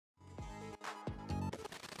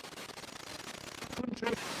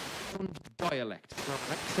country dialect. It's not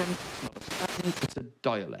an accent, it's not a slang, it's a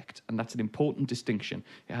dialect, and that's an important distinction.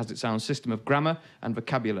 It has its own system of grammar and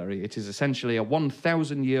vocabulary. It is essentially a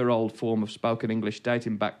 1,000-year-old form of spoken English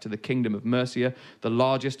dating back to the Kingdom of Mercia, the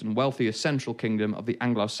largest and wealthiest central kingdom of the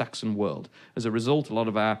Anglo-Saxon world. As a result, a lot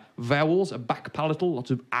of our vowels are back-palatal, lots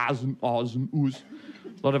of as and os and us.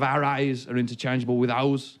 A lot of our A's are interchangeable with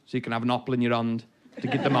O's, so you can have an apple in your hand to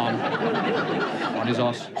get them on his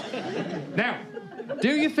os. Now, do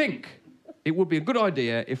you think it would be a good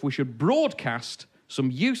idea if we should broadcast some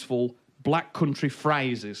useful black country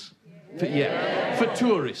phrases? For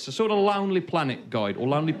tourists, a sort of Lonely Planet guide, or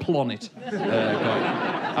Lonely Planet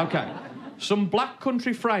guide. OK, some black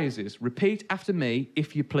country phrases. Repeat after me,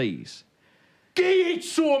 if you please.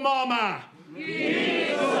 Gitso, mama!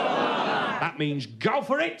 That means go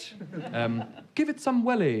for it. Give it some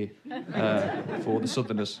welly for the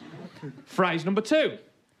southerners. Phrase number 2.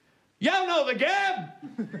 You know the game!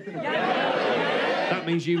 That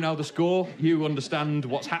means you know the score, you understand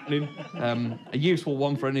what's happening. A useful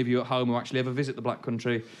one for any of you at home who actually ever visit the Black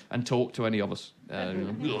Country and talk to any of us. Oh,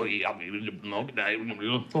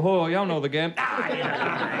 you know the game.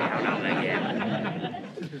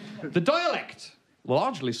 The dialect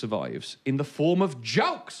largely survives in the form of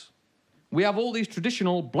jokes. We have all these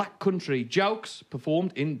traditional Black Country jokes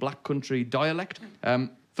performed in Black Country dialect.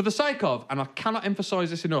 For the sake of, and I cannot emphasise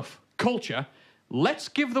this enough, culture, let's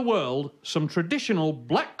give the world some traditional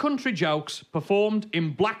Black Country jokes performed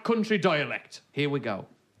in Black Country dialect. Here we go.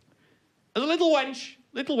 As a little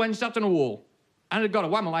wench sat on a wall, and it got a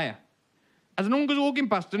whammel here. As an uncle walking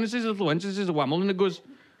past, and it says little wench, this is a whammel, and it goes,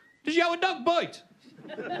 does your dog bite?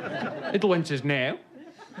 Little wench says, no.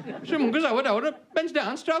 Someone goes over, bends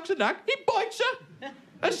down, strokes the dog, he bites her.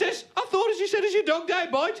 And says, I thought as you said, as your dog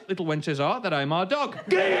don't bite. Little wench says, that I'm our dog.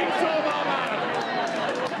 Get some, mama!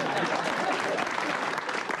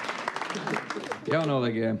 You don't know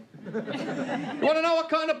the game. You want to know what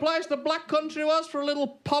kind of place the Black Country was for a little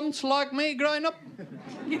ponce like me growing up?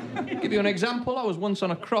 Give you an example. I was once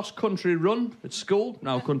on a cross-country run at school.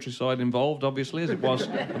 No countryside involved, obviously, as it was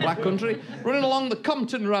the Black Country. Running along the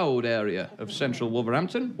Compton Road area of central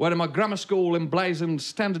Wolverhampton, wearing my grammar school emblazoned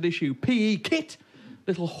standard-issue PE kit,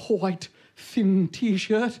 little white, thin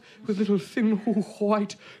T-shirt with little thin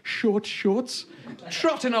white short shorts,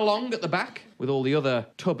 trotting along at the back with all the other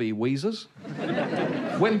tubby wheezers,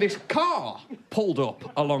 when this car pulled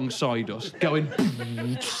up alongside us, going...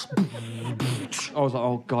 I was like,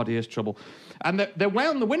 oh, God, here's trouble. And they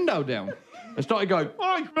wound the window down and started going...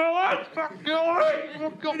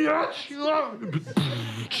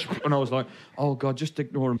 And I was like, oh, God, just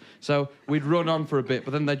ignore them. So we'd run on for a bit,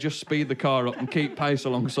 but then they'd just speed the car up and keep pace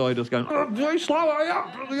alongside us, going, very slow,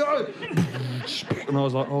 and I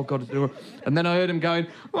was like, oh, God. And then I heard him going,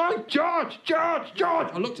 oh, George.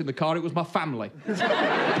 I looked in the car, it was my family.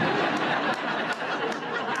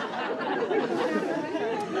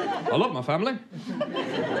 I love my family.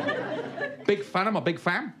 Big fan of my big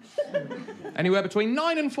fam. Anywhere between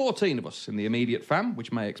 9 and 14 of us in the immediate fam,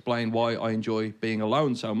 which may explain why I enjoy being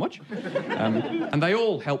alone so much. And they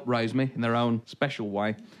all helped raise me in their own special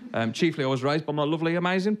way. Chiefly, I was raised by my lovely,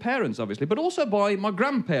 amazing parents, obviously, but also by my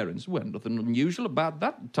grandparents. Well, nothing unusual about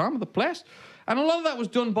that at the time of the place. And a lot of that was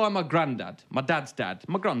done by my granddad, my dad's dad,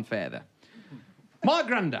 my grandfather. My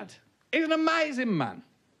granddad is an amazing man.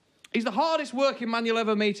 He's the hardest working man you'll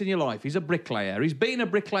ever meet in your life. He's a bricklayer. He's been a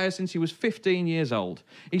bricklayer since he was 15 years old.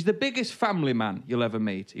 He's the biggest family man you'll ever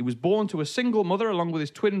meet. He was born to a single mother along with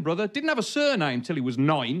his twin brother. Didn't have a surname till he was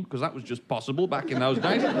 9, because that was just possible back in those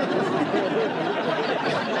days.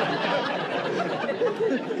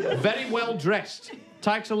 Very well dressed.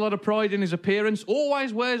 Takes a lot of pride in his appearance.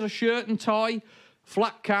 Always wears a shirt and tie,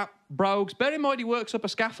 flat cap, brogues. Bear in mind he works up a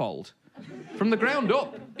scaffold. From the ground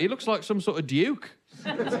up, he looks like some sort of duke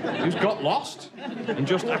who's got lost and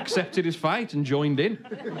just accepted his fate and joined in.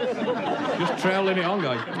 Just trailing it on,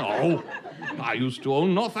 going, oh, I used to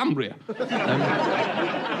own Northumbria.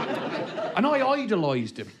 And I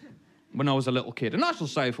idolised him when I was a little kid. And I shall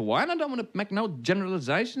say for why, and I don't want to make no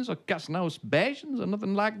generalisations or cast no aspersions or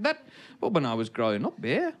nothing like that, but when I was growing up,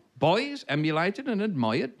 yeah, boys emulated and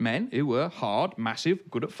admired men who were hard, massive,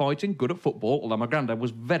 good at fighting, good at football, although my granddad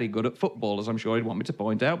was very good at football, as I'm sure he'd want me to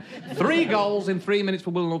point out. 3 goals in 3 minutes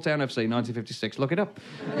for Willenhall Town FC, 1956. Look it up.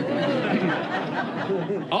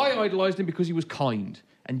 I idolised him because he was kind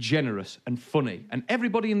and generous and funny, and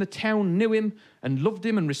everybody in the town knew him and loved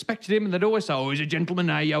him and respected him, and they'd always say, oh, he's a gentleman,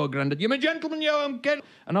 hey, yo, granddad. You're a gentleman, yo, I'm getting...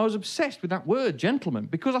 And I was obsessed with that word, gentleman,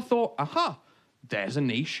 because I thought, aha, there's a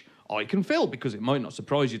niche I can fill, because it might not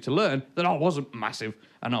surprise you to learn that I wasn't massive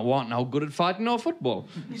and I wasn't no good at fighting or football.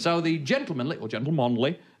 So the gentlemanly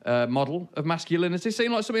model of masculinity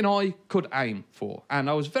seemed like something I could aim for. And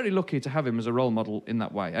I was very lucky to have him as a role model in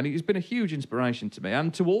that way. And he's been a huge inspiration to me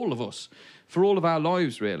and to all of us for all of our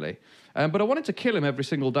lives, really. But I wanted to kill him every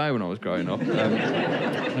single day when I was growing up.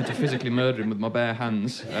 I wanted to physically murder him with my bare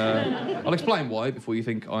hands. I'll explain why before you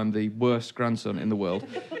think I'm the worst grandson in the world.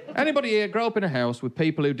 Anybody here grow up in a house with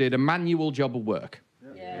people who did a manual job of work?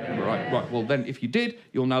 Yeah. Right. Well, then, if you did,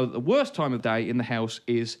 you'll know that the worst time of day in the house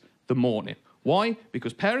is the morning. Why?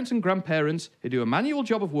 Because parents and grandparents who do a manual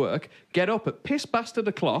job of work get up at piss-bastard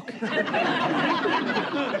o'clock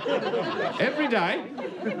every day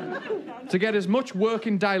to get as much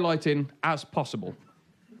working daylight in as possible.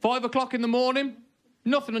 5 o'clock in the morning,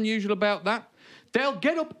 nothing unusual about that. They'll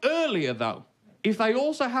get up earlier, though, if they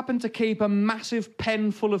also happen to keep a massive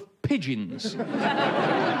pen full of pigeons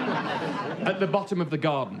at the bottom of the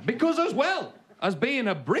garden. Because as well as being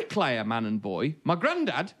a bricklayer man and boy, my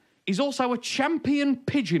granddad is also a champion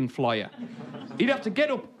pigeon flyer. He'd have to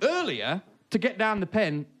get up earlier to get down the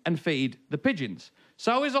pen and feed the pigeons.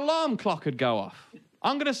 So his alarm clock would go off.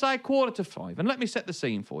 I'm going to say 5:15, and let me set the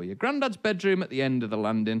scene for you. Grandad's bedroom at the end of the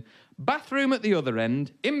landing, bathroom at the other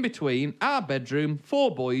end, in between, our bedroom, 4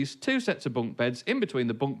 boys, 2 sets of bunk beds, in between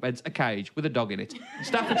the bunk beds, a cage with a dog in it.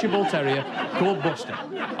 Staffordshire Bull Terrier called Buster.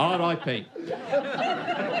 R.I.P.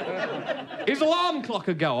 His alarm clock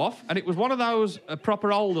would go off, and it was one of those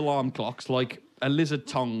proper old alarm clocks, like a lizard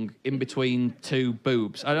tongue in between 2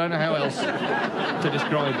 boobs. I don't know how else to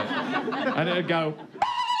describe it. And it would go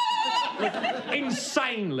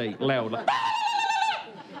insanely loud. Like,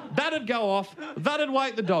 that'd go off, that'd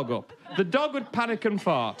wake the dog up. The dog would panic and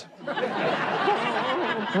fart.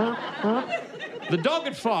 The dog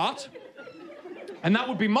would fart, and that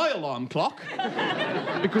would be my alarm clock,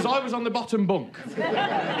 because I was on the bottom bunk.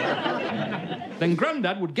 Then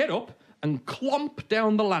Grandad would get up and clomp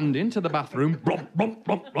down the landing to the bathroom, blump, blump,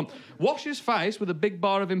 blump, blump, wash his face with a big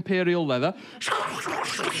bar of imperial leather,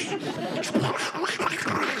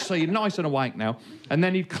 so you're nice and awake now, and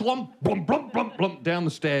then he'd clomp, blump, blump, blump, blump down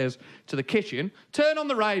the stairs to the kitchen, turn on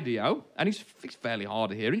the radio, and he's fairly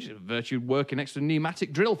hard of hearing, he's virtually working next to a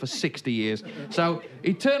pneumatic drill for 60 years, so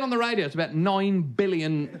he'd turn on the radio to about 9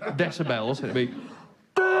 billion decibels, it'd be...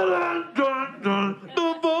 The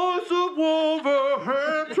voice of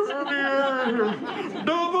Wolverhampton,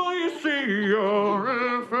 WCRFM,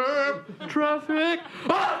 traffic.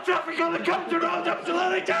 Oh, traffic on the country road,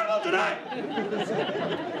 absolutely terrible today.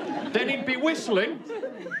 Then he'd be whistling.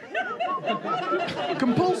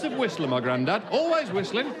 Compulsive whistler, my granddad, always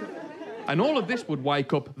whistling. And all of this would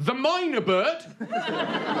wake up the myna bird.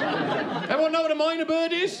 Everyone know what a myna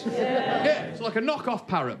bird is? Yeah, it's like a knockoff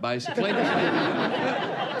parrot, basically.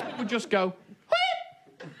 It would just go,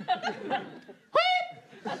 whip,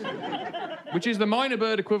 whip, which is the myna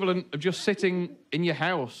bird equivalent of just sitting in your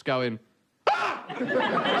house going, ah!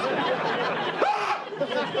 Ah!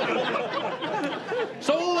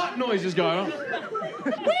 So all that noise is going on.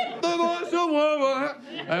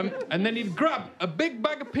 And then he'd grab a big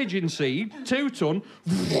bag of pigeon seed, 2 ton,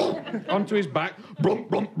 onto his back, brump,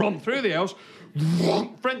 brump, brump, through the house,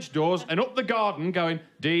 French doors, and up the garden going,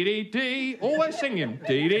 dee-dee-dee, always singing,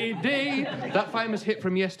 dee-dee-dee, that famous hit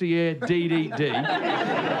from yesteryear, dee-dee-dee.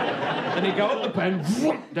 Then he'd go up the pen,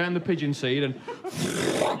 down the pigeon seed, and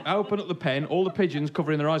open up the pen, all the pigeons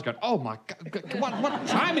covering their eyes going, oh my God, what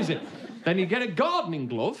time is it? Then he'd get a gardening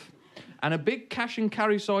glove, and a big cash and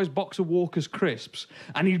carry size box of Walker's crisps,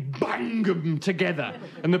 and he'd bang them together,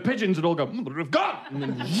 and the pigeons would all go, they've gone, and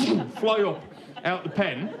then fly up out the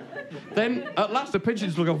pen. Then at last the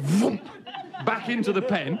pigeons will go back into the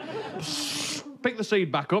pen, pick the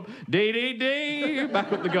seed back up, dee-dee-dee,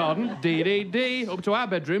 back up the garden, dee-dee-dee, up to our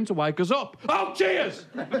bedroom to wake us up. Oh, cheers!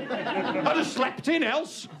 I'd have slept in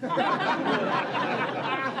else.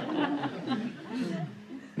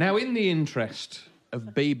 Now, in the interest of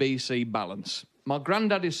BBC balance, my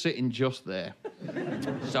granddad is sitting just there.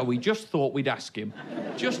 So we just thought we'd ask him,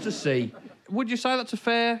 just to see. Would you say that's a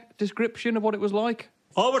fair description of what it was like?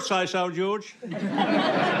 I would say so, George. There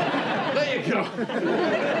you go.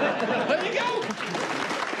 There you go.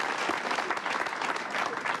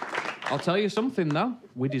 I'll tell you something, though.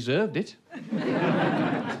 We deserved it.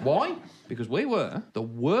 Why? Because we were the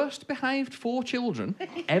worst behaved 4 children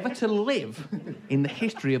ever to live in the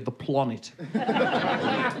history of the planet.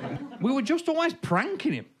 We were just always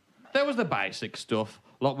pranking him. There was the basic stuff,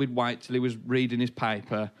 like we'd wait till he was reading his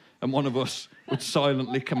paper and one of us would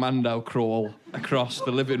silently commando crawl across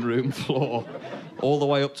the living room floor all the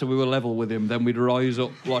way up till we were level with him. Then we'd rise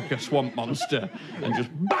up like a swamp monster and just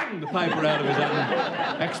bang the paper out of his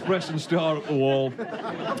hand. Express and Star up the wall.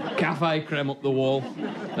 Cafe creme up the wall.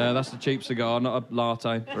 That's the cheap cigar, not a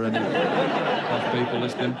latte for any people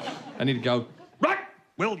listening. And he'd go, right,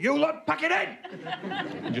 will you lot pack it in?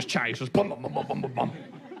 And just chase us, bum, bum, bum, bum, bum, bum.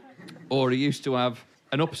 Or he used to have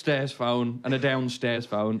an upstairs phone and a downstairs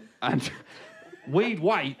phone, and we'd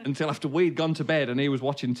wait until after we'd gone to bed and he was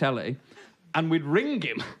watching telly, and we'd ring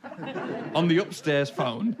him on the upstairs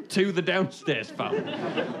phone to the downstairs phone.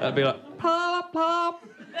 That'd be like, plop, plop,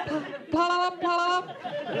 plop, plop.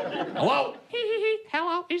 Hello?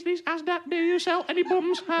 Hello, is this Asda? Do you sell any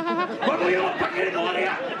bums? What will you pack it in the one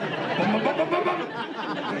here?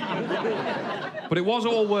 But it was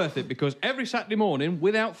all worth it, because every Saturday morning,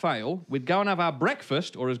 without fail, we'd go and have our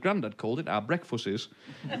breakfast, or as Grandad called it, our breakfuses,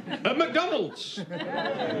 at McDonald's.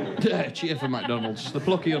 Cheer for McDonald's, the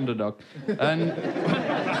plucky underdog. And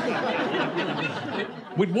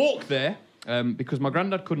we'd walk there, because my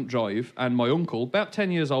granddad couldn't drive, and my uncle, about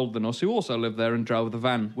 10 years older than us, who also lived there and drove the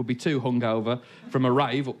van, would be too hungover from a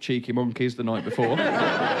rave up Cheeky Monkeys the night before.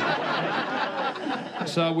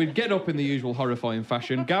 So we'd get up in the usual horrifying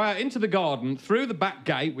fashion, go out into the garden, through the back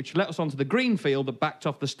gate, which let us onto the green field that backed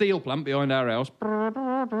off the steel plant behind our house.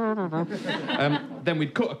 Then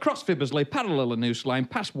we'd cut across Fibbersley, parallel a Noose Lane,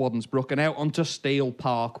 past Waddensbrook and out onto Steel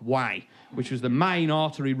Park Way, which was the main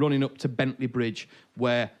artery running up to Bentley Bridge,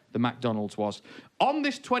 where the McDonald's was. On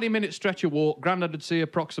this 20-minute stretch of walk, Grandad would see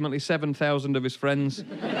approximately 7,000 of his friends.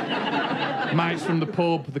 Mates from the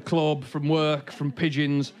pub, the club, from work, from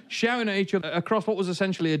pigeons, shouting at each other across what was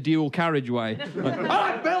essentially a dual carriageway. Like, all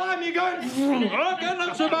right, Bill, how you going? Okay,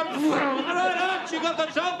 not so bad. All right, you got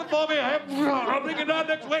that sofa for me. I'll bring it down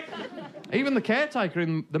next week. Even the caretaker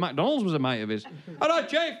in the McDonald's was a mate of his. All right,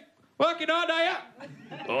 Chief, working hard, are you?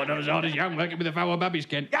 Oh, not as hard as young, working with a foul babies,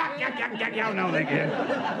 Ken. Yeah, no, thank you.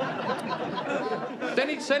 Then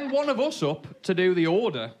he'd send one of us up to do the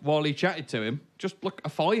order while he chatted to him. Just like a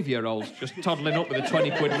 5-year-old, just toddling up with a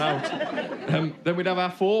 20-quid note. Then we'd have our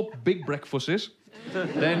 4 big breakfuses.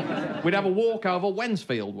 Then we'd have a walk over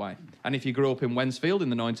Wensfield Way. And if you grew up in Wensfield in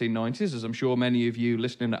the 1990s, as I'm sure many of you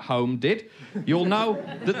listening at home did, you'll know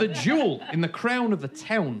that the jewel in the crown of the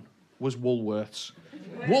town was Woolworths.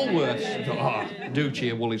 Woolworths. Do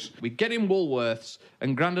cheer, Woolies. We'd get in Woolworths,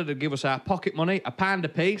 and Grandad would give us our pocket money, £1 a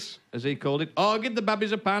piece, as he called it. Oh, give the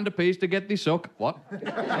babbies £1 a piece to get thee suck. What?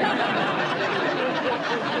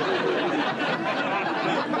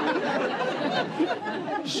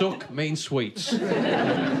 Suck means sweets.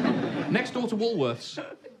 Next door to Woolworths,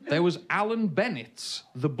 there was Alan Bennett's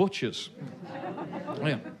The Butchers.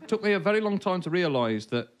 Yeah. Took me a very long time to realise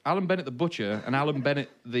that Alan Bennett the butcher and Alan Bennett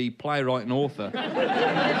the playwright and author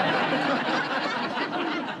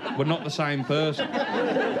were not the same person.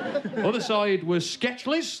 Other side was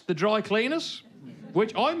Sketchley's, the dry cleaners,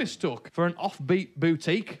 which I mistook for an offbeat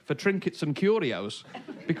boutique for trinkets and curios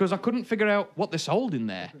because I couldn't figure out what they sold in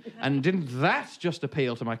there. And didn't that just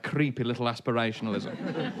appeal to my creepy little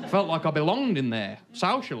aspirationalism? Felt like I belonged in there,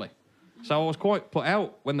 socially. So I was quite put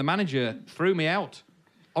out when the manager threw me out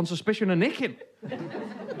on suspicion of nicking.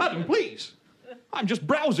 Madam, please, I'm just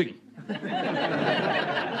browsing.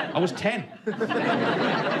 I was 10.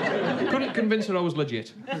 Couldn't convince her I was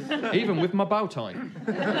legit, even with my bow tie,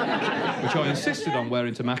 which I insisted on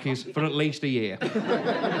wearing to Mackie's for at least a year.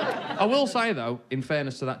 I will say, though, in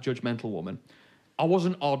fairness to that judgmental woman, I was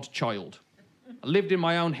an odd child. I lived in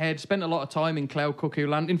my own head, spent a lot of time in Cloud Cuckoo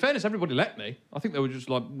Land. In fairness, everybody let me. I think they were just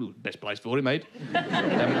like, best place for it, mate.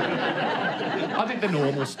 I did the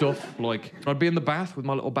normal stuff, like I'd be in the bath with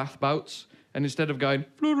my little bath boats, and instead of going,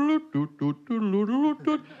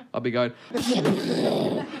 I'd be going,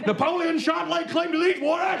 Napoleon Shardley claim to these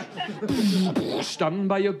waters. Stand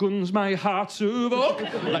by your guns, my heart's of oak.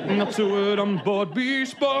 Let not a word on board be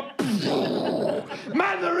spoke.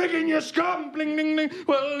 Man the rigging, you scum, bling, ding, ding.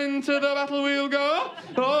 Well, into the battle we'll go.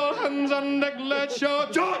 All hands on deck, let's show.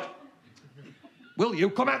 George! Will you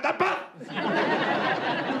come out that bath?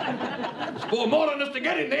 There's 4 more on us to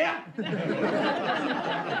get in there.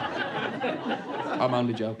 I'm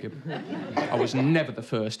only joking. I was never the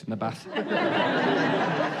first in the bath.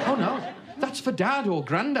 Oh, no. That's for Dad or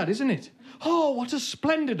Grandad, isn't it? Oh, what a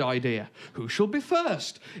splendid idea. Who shall be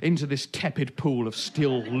first into this tepid pool of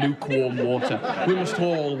still lukewarm water we must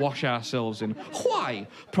all wash ourselves in? Why?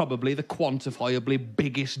 Probably the quantifiably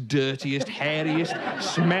biggest, dirtiest, hairiest,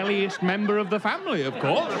 smelliest member of the family, of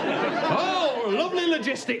course. Oh, lovely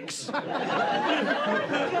logistics.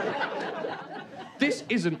 This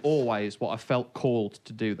isn't always what I felt called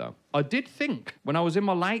to do, though. I did think, when I was in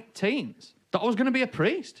my late teens, that I was going to be a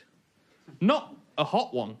priest. Not a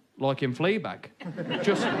hot one, like in Fleabag.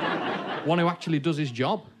 Just one who actually does his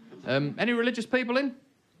job. Any religious people in?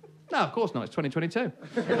 No, of course not. It's 2022.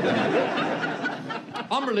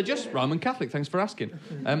 I'm religious, Roman Catholic, thanks for asking.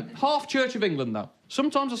 Half Church of England, though.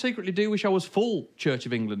 Sometimes I secretly do wish I was full Church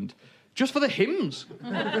of England, just for the hymns.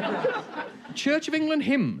 Church of England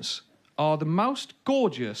hymns are the most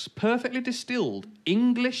gorgeous, perfectly distilled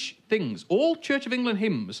English things. All Church of England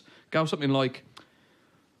hymns go something like,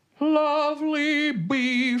 lovely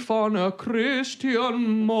beef on a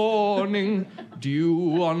Christian morning,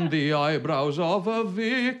 dew on the eyebrows of a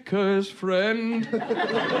vicar's friend.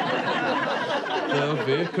 The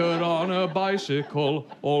vicar on a bicycle,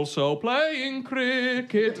 also playing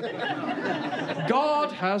cricket.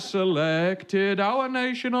 God has selected our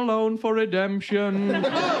nation alone for redemption. A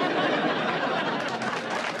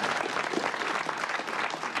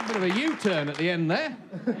bit of a U-turn at the end there.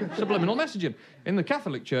 Subliminal messaging. In the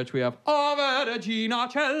Catholic Church, we have Ave Regina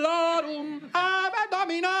Cellarum, Ave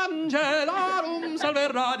Domina Angelarum,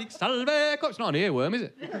 Salve Radix, Salve... It's not an earworm, is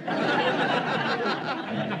it?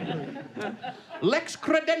 Lex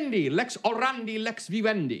credendi, lex orandi, lex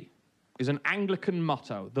vivendi is an Anglican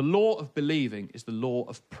motto. The law of believing is the law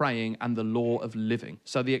of praying and the law of living.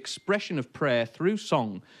 So the expression of prayer through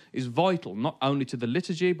song is vital not only to the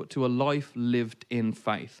liturgy but to a life lived in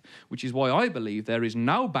faith, which is why I believe there is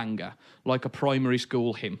no banger like a primary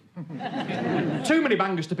school hymn. Too many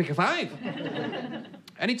bangers to pick a five.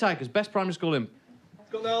 Any takers, best primary school hymn?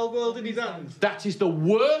 Got the whole world in his hands. That is the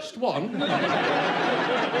worst one. That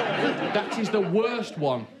is the worst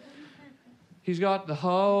one. He's got the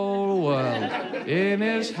whole world in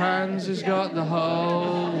his hands. He's got the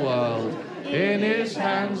whole world in his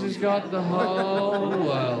hands. He's got the whole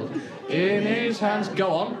world in his hands.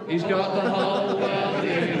 Go on. He's got the whole world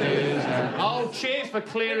in his hands. Oh, cheers for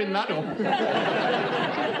clearing that up.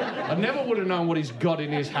 I never would have known what he's got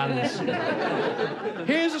in his hands.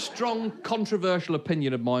 Here's a strong, controversial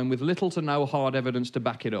opinion of mine with little to no hard evidence to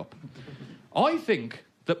back it up. I think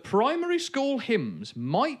that primary school hymns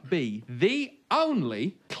might be the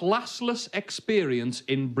only classless experience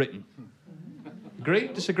in Britain. Agree?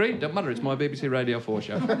 Disagree? Don't matter, it's my BBC Radio 4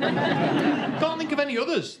 show. Can't think of any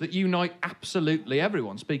others that unite absolutely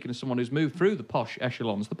everyone, speaking as someone who's moved through the posh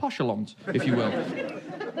echelons, if you will.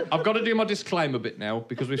 I've got to do my disclaimer bit now,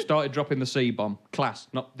 because we've started dropping the C-bomb. Class,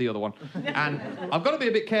 not the other one. And I've got to be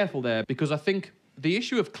a bit careful there, because I think the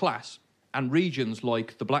issue of class and regions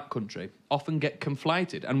like the Black Country often get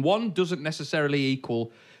conflated, and one doesn't necessarily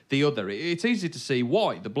equal the other. It's easy to see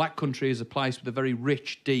why. The Black Country is a place with a very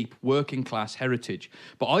rich, deep, working-class heritage,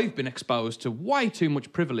 but I've been exposed to way too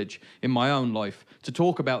much privilege in my own life to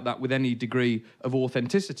talk about that with any degree of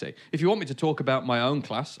authenticity. If you want me to talk about my own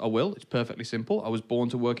class, I will. It's perfectly simple. I was born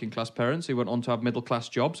to working-class parents who went on to have middle-class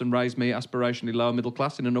jobs and raised me aspirationally lower middle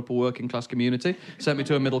class in an upper working-class community, sent me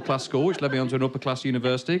to a middle-class school, which led me on to an upper-class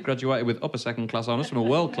university, graduated with upper second-class honours from a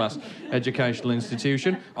world-class educational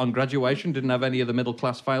institution. On graduation, didn't have any of the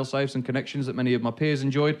middle-class fail-safes and connections that many of my peers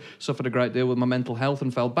enjoyed, suffered a great deal with my mental health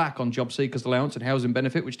and fell back on job seekers allowance and housing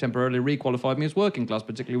benefit, which temporarily re-qualified me as working class,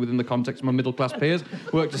 particularly within the context of my middle-class peers.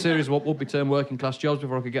 Worked a series of what would be termed working-class jobs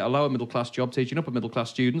before I could get a lower middle-class job teaching upper middle-class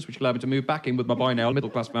students, which allowed me to move back in with my by now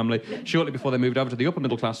middle-class family shortly before they moved over to the upper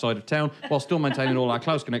middle-class side of town, while still maintaining all our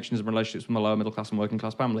close connections and relationships with my lower middle-class and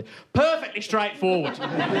working-class family. Perfectly straightforward.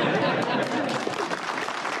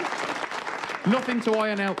 Nothing to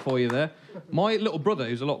iron out for you there. My little brother,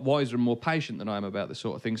 who's a lot wiser and more patient than I am about this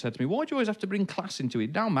sort of thing, said to me, why do you always have to bring class into it?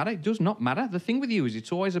 It don't matter. It does not matter. The thing with you is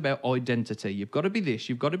it's always about identity. You've got to be this,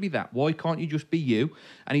 you've got to be that. Why can't you just be you?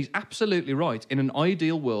 And he's absolutely right. In an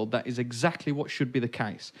ideal world, that is exactly what should be the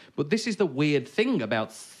case. But this is the weird thing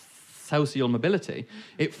about social mobility.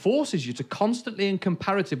 It forces you to constantly and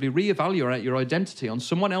comparatively reevaluate your identity on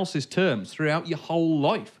someone else's terms throughout your whole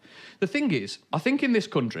life. The thing is, I think in this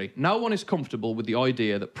country, no one is comfortable with the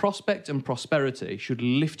idea that prospect and prosperity should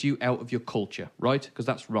lift you out of your culture, right? Because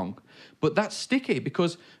that's wrong. But that's sticky,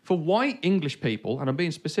 because for white English people, and I'm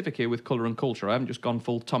being specific here with colour and culture, I haven't just gone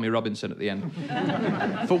full Tommy Robinson at the end.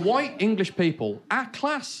 For white English people, our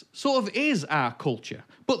class sort of is our culture.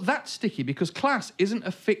 But that's sticky because class isn't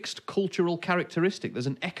a fixed cultural characteristic. There's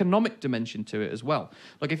an economic dimension to it as well.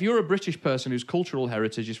 Like if you're a British person whose cultural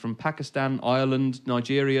heritage is from Pakistan, Ireland,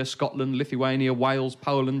 Nigeria, Scotland, Lithuania, Wales,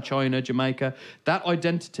 Poland, China, Jamaica, that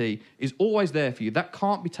identity is always there for you. That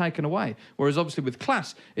can't be taken away. Whereas obviously with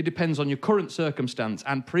class, it depends on your current circumstance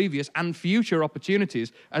and previous and future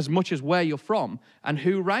opportunities as much as where you're from and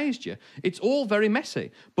who raised you. It's all very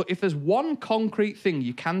messy. But if there's one concrete thing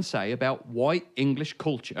you can say about white English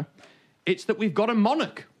culture, it's that we've got a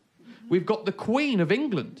monarch. We've got the Queen of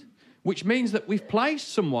England. which means that we've placed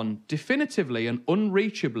someone definitively and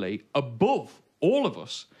unreachably above all of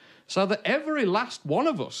us, so that every last one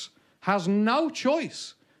of us has no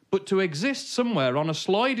choice but to exist somewhere on a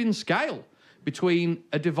sliding scale between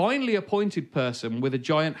a divinely appointed person with a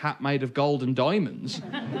giant hat made of gold and diamonds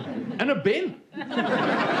and a bin.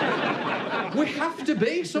 We have to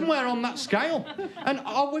be somewhere on that scale. And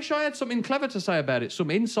I wish I had something clever to say about it,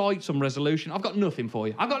 some insight, some resolution. I've got nothing for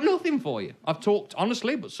you. I've talked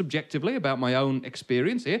honestly but subjectively about my own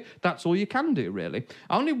experience here. That's all you can do, really.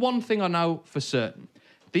 Only one thing I know for certain.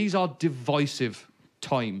 These are divisive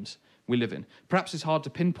times we live in. Perhaps it's hard to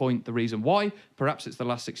pinpoint the reason why. Perhaps it's the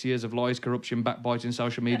last 6 years of lies, corruption, backbiting,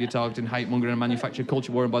 social media targeting, hate-mongering and manufactured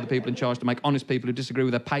culture war run by the people in charge to make honest people who disagree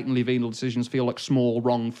with their patently venal decisions feel like small,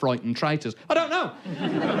 wrong, frightened traitors. I don't know.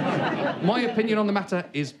 My opinion on the matter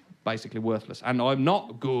is basically worthless. And I'm not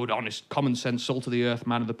a good, honest, common-sense, salt-of-the-earth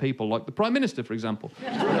man of the people, like the Prime Minister, for example.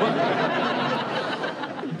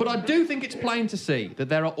 But I do think it's plain to see that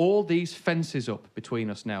there are all these fences up between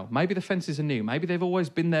us now. Maybe the fences are new. Maybe they've always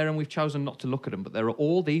been there and we've chosen not to look at them. But there are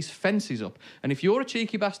all these fences up. And if you're a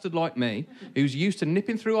cheeky bastard like me, who's used to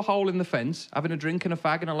nipping through a hole in the fence, having a drink and a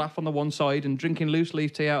fag and a laugh on the one side and drinking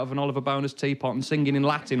loose-leaf tea out of an Oliver Bonas teapot and singing in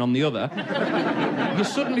Latin on the other, you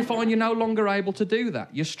suddenly find you're no longer able to do that.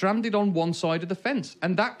 You're stranded on one side of the fence.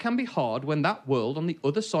 And that can be hard when that world on the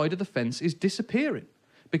other side of the fence is disappearing.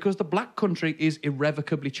 Because the black country is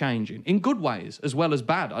irrevocably changing, in good ways as well as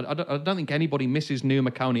bad. I don't think anybody misses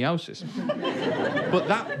pneumoconiosis. But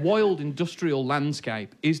that wild industrial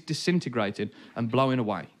landscape is disintegrating and blowing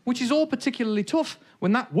away, which is all particularly tough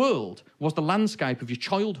when that world was the landscape of your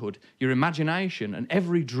childhood, your imagination, and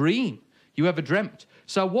every dream you ever dreamt.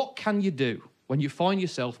 So what can you do when you find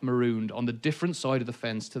yourself marooned on the different side of the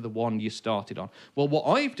fence to the one you started on? Well, what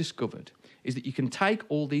I've discovered is that you can take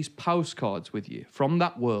all these postcards with you from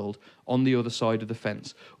that world on the other side of the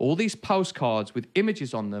fence. All these postcards with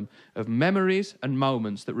images on them of memories and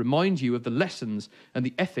moments that remind you of the lessons and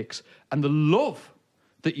the ethics and the love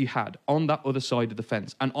that you had on that other side of the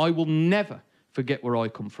fence. And I will never forget where I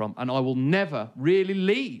come from, and I will never really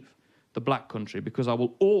leave the black country, because I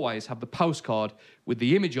will always have the postcard with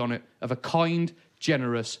the image on it of a kind,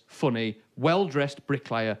 generous, funny, well-dressed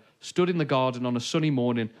bricklayer stood in the garden on a sunny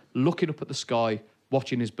morning, looking up at the sky,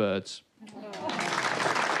 watching his birds.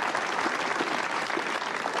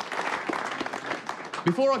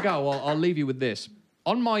 Before I go, I'll leave you with this.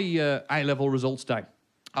 On my A-level results day,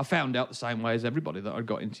 I found out the same way as everybody that I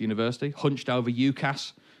got into university, hunched over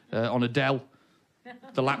UCAS on a Dell,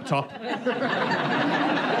 the laptop.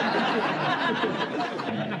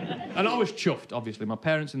 And I was chuffed, obviously. My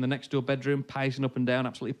parents in the next-door bedroom, pacing up and down,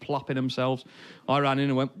 absolutely plopping themselves. I ran in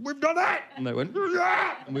and went, "We've done it!" And they went,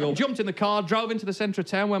 "Yeah!" And we all jumped in the car, drove into the centre of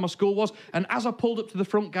town where my school was, and as I pulled up to the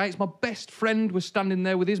front gates, my best friend was standing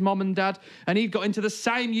there with his mum and dad, and he'd got into the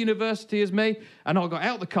same university as me, and I got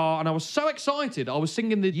out of the car, and I was so excited, I was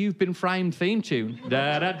singing the You've Been Framed theme tune.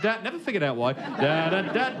 Da-da-da, never figured out why.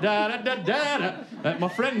 Da-da-da-da-da-da-da. My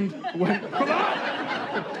friend went, "Come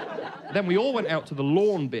on!" Then we all went out to the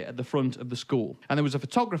lawn bit at the front of the school. And there was a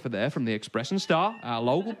photographer there from the Express and Star, our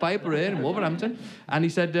local paper here in Wolverhampton. And he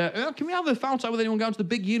said, "Can we have a photo with anyone going to the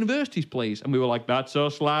big universities, please?" And we were like, "That's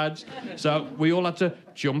us, lads." So we all had to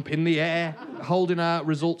jump in the air, holding our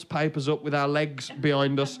results papers up with our legs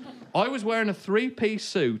behind us. I was wearing a three-piece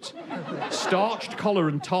suit, starched collar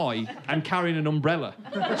and tie, and carrying an umbrella.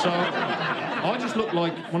 So I just looked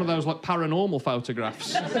like one of those like paranormal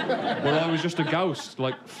photographs where I was just a ghost,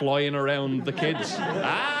 like flying around the kids.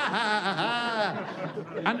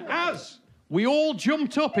 And as we all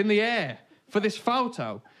jumped up in the air for this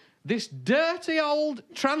photo, this dirty old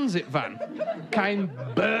transit van came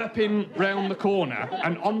burping round the corner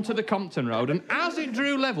and onto the Compton Road, and as it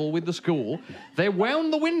drew level with the school, they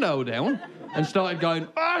wound the window down and started going,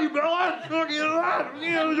 "Hey, lads, look at that!"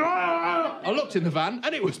 I looked in the van,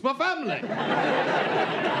 and it was my family.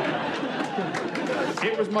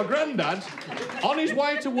 It was my granddad on his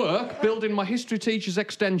way to work, building my history teacher's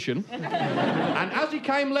extension. And as he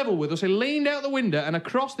came level with us, he leaned out the window, and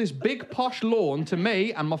across this big posh lawn to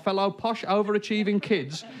me and my fellow posh overachieving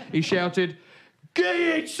kids, he shouted, "Get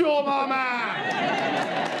it, so mama!"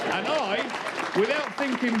 And I, without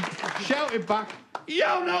thinking, shouted back,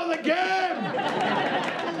 "You know the game!"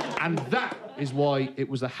 And that is why it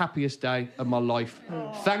was the happiest day of my life.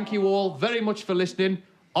 Thank you all very much for listening.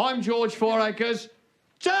 I'm George Fouracres.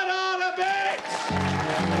 Ta-da, the bit!